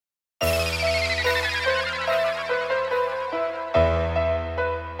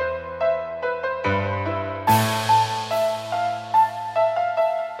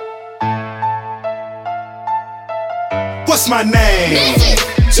What's my name? Memphis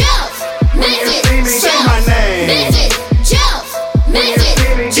Jelks. Memphis Say my name. Memphis Jelks.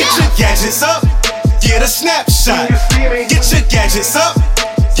 Memphis Get your Jelks. gadgets up, get a snapshot. Get your gadgets up,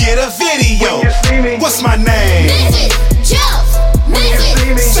 get a video. What's my name? Memphis Jelks.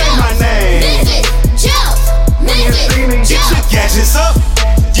 Memphis Say my name. Memphis Jelks. Memphis Get your gadgets up,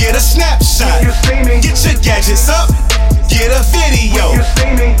 get a snapshot. Get your gadgets up, get a video.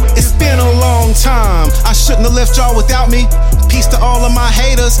 It's been a long time, I shouldn't have left y'all without me. Peace to all of my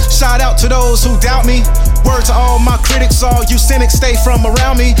haters, shout out to those who doubt me. Word to all my critics, all you cynics, stay from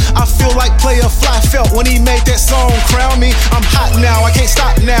around me. I feel like Player Fly felt when he made that song Crown Me. I'm hot now, I can't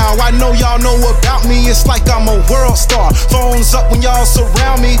stop now, I know y'all know about me. It's like I'm a world star, phones up when y'all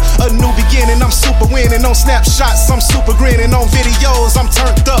surround me. A new beginning, I'm super winning. On snapshots, I'm super grinning. On videos, I'm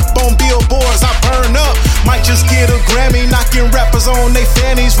turned up. On billboards, I burn up. Might just get a Grammy, knocking rappers on they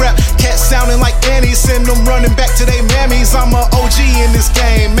fannies. Rap cats sounding like Annie, send them running back to they mammies. I'm a OG in this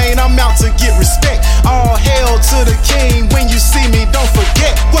game, man, I'm out to get respect. All hail to the king, when you see me, don't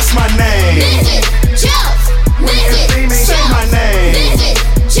forget. What's my name? Memphis Jelks. Memphis Say my name. Memphis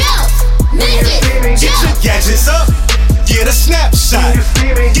Jelks. Memphis Get your gadgets up, get a snapshot.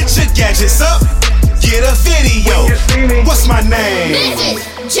 Get your gadgets up, get a video. What's my name? Memphis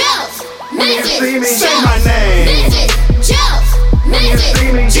Jelks. Memphis Say my name. Memphis Jelks.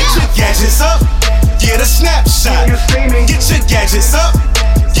 Memphis Get your gadgets up, get a snapshot. Get your gadgets up,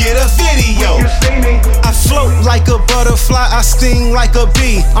 get a video. I float like a butterfly, I sting like a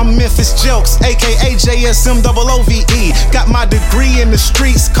bee. I'm Memphis Jelks, aka JSMOOVE. Got my degree in the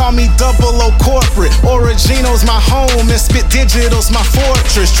streets, call me 00 corporate. Origino's my home and Spit Digital's my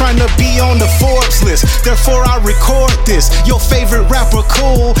fortress. Trying to be on the Forbes list, therefore I record this. Your favorite rapper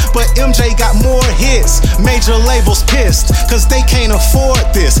cool, but MJ got more hits. Major labels pissed, cause they can't afford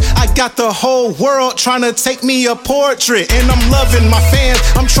this. I got the whole world trying to take me a portrait, and I'm loving my fans.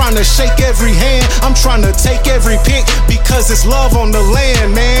 I'm trying to shake every hand, I'm trying to take every pic, because it's love on the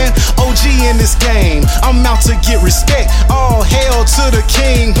land, man. OG in this game, I'm out to get respect. All hail to the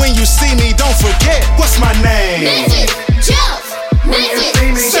king, when you see me, don't forget. What's my name? Memphis Jelks.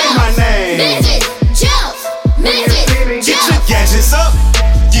 Memphis Say my name. Memphis Jelks. Memphis Get your gadgets up,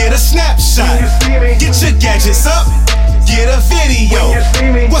 get a snapshot. Get your gadgets up, get a video.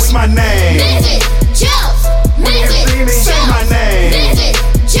 What's my name? Memphis Jelks. Memphis Say my name. Memphis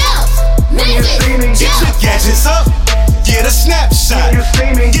Jelks. Memphis Get your gadgets up, get a snapshot.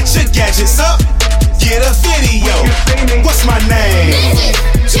 Get your gadgets up, get a video. What's my name? Memphis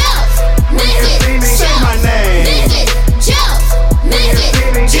Jelks. Memphis Say my name. Memphis Jelks. Memphis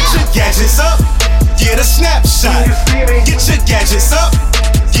Get your gadgets up, get a snapshot. Get your gadgets up,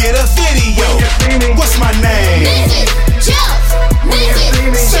 get a video. What's my name? Memphis Jelks.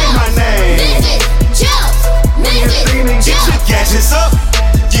 Memphis Say my name. Memphis Jelks. Memphis Get your gadgets up,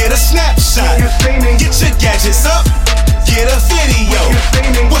 get a snapshot. Get your gadgets up,